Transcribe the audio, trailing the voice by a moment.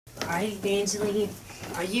Alright, Evangeline,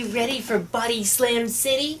 are you ready for Body Slam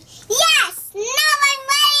City? Yes! Now I'm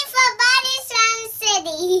ready for Body Slam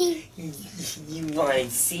City! You want to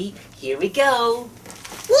see? Here we go!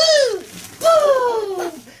 Woo!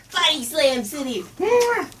 Woo! Body Slam City!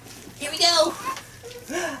 Here we go!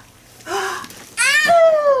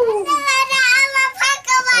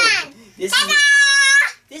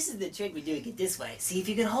 This is the trick we do it this way. See if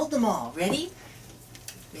you can hold them all. Ready?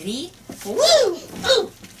 Ready? Woo! Ooh!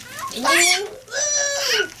 And then,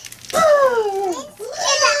 woo! Boom!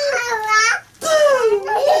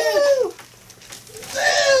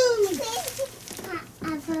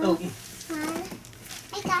 Oh.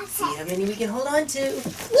 See how many we can hold on to.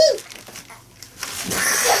 Woo!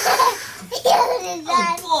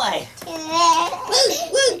 Oh boy! Woo!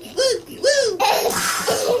 Woo! Woo! Woo!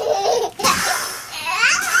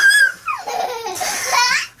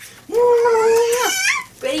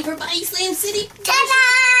 Ready for Body Slam City?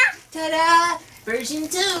 Ta-da! Ta-da! Version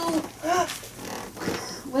 2.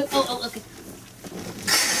 Oh, okay.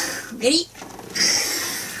 Ready?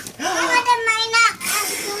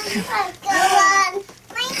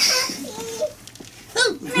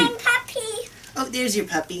 My puppy. Oh, there's your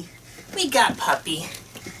puppy. We got puppy.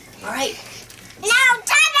 All right. Now,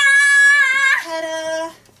 ta-da!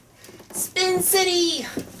 Ta-da! Spin City.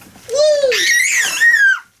 Woo!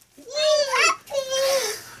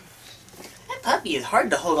 That puppy is hard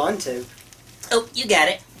to hold on to. Oh, you got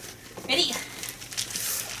it. Ready?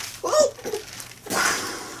 Woo!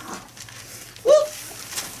 Woo!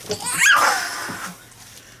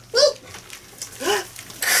 Woo!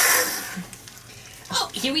 Oh,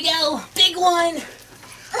 here we go. Big one.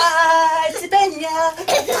 It's a Benya.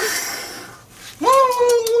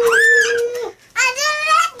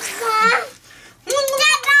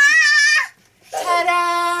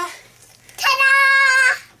 Ta-da! Ta-da!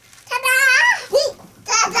 Ta-da! Woo!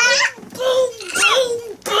 Ta-da! Boom! Boom!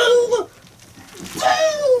 Boom!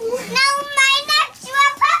 Boom! Now my next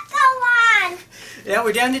Rebecca one. Now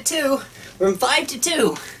we're down to 2. We're from 5 to 2.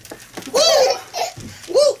 Woo!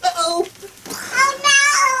 Woo! Uh-oh! Oh no!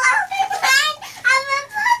 I'm a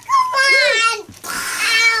Rebecca one.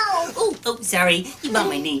 Ow! Oh, sorry. You bumped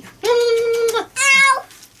my knee. Ow!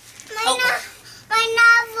 Oh. My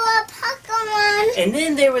novel Pokemon. And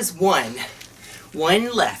then there was one.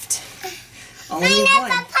 One left. Only My one.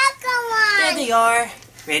 never Pokemon. There they are.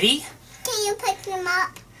 Ready? Can you pick them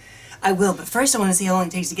up? I will, but first I want to see how long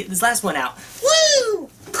it takes to get this last one out. Woo!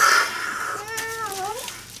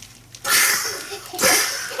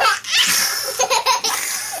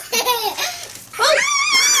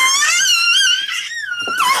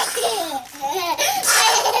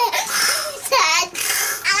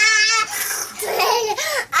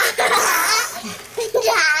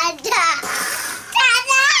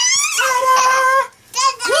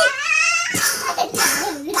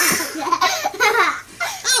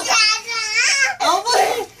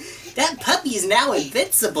 That puppy is now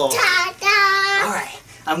invincible. Alright,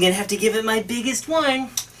 I'm going to have to give it my biggest one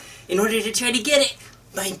in order to try to get it.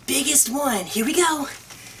 My biggest one. Here we go.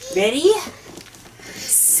 Ready?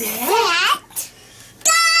 Set.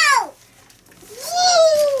 Go!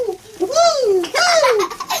 Woo! Woo!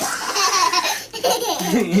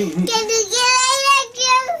 Can you get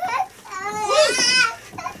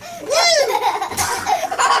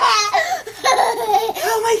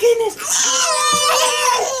Oh my goodness!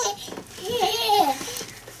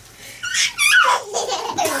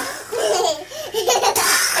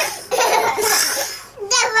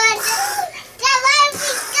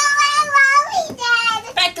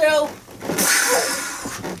 Back throw!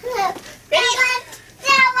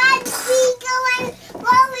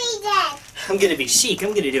 I'm gonna be chic.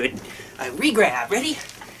 I'm gonna do it. Re-grab. Ready?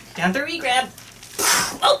 Down to re-grab.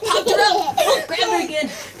 Oh, popped her up. Oh, grab her again.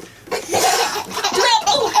 Popped her up.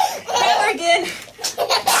 Oh, grab her again.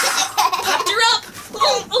 Popped her up.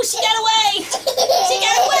 Oh, she got away. She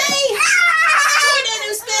got away.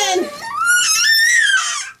 Tornado spin.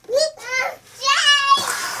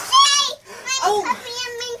 Oh,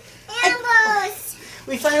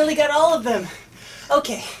 we finally got all of them.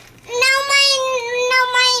 Okay. No, my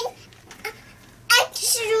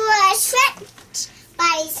extra stretch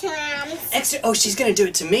body slams. Extra. Oh, she's gonna do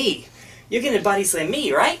it to me. You're gonna body slam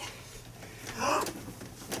me, right? Woo!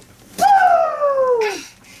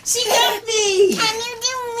 She got me. Can you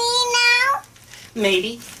do me now?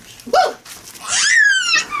 Maybe. Woo!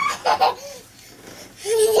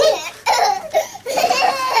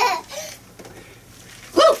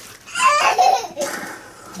 Woo!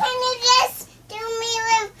 Can you just do me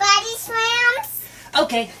with body slams?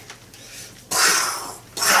 Okay.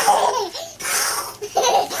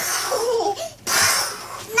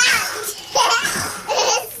 Now,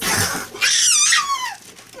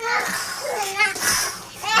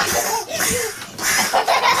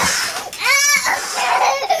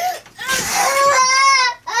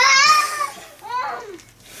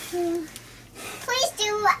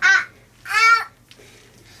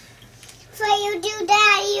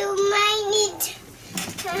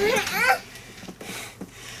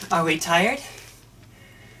 Are we tired?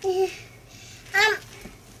 So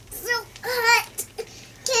hot.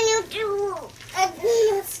 Can you do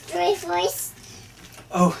a stray voice?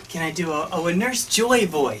 Oh, can I do a Nurse Joy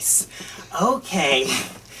voice? Okay.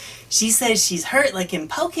 She says she's hurt like in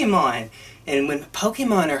Pokemon. And when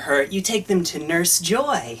Pokemon are hurt, you take them to Nurse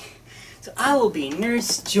Joy. So I will be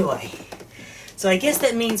Nurse Joy. So I guess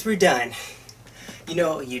that means we're done. You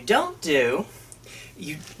know what you don't do?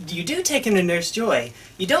 You do take them to Nurse Joy.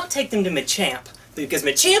 You don't take them to Machamp. Because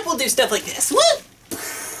Machamp will do stuff like this. Whoop!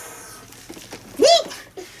 Whoop!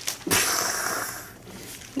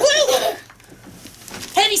 Whoop!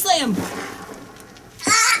 Heavy slam!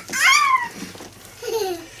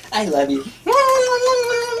 I love you. Please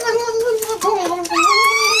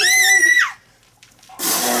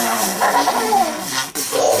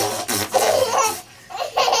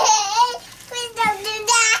don't do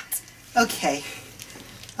that. Okay.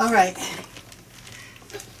 Alright.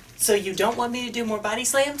 So you don't want me to do more body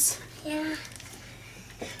slams? Yeah.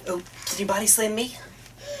 Oh, can you body slam me?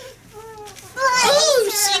 Oh,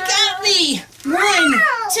 she got me! 1,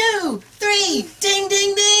 2, 3, ding,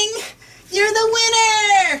 ding, ding! You're the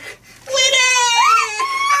winner! Winner!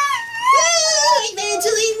 Woo!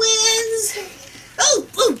 Evangeline wins! Oh!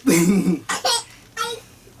 Oh!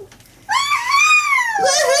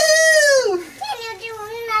 Woohoo! Can you do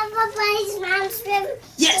another body slam swim?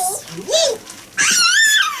 Yes! Woo!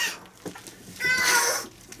 Ow!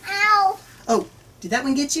 Ow! Oh, did that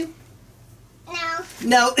one get you? No.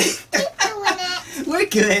 No. Keep doing it. We're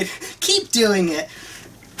good. Keep doing it.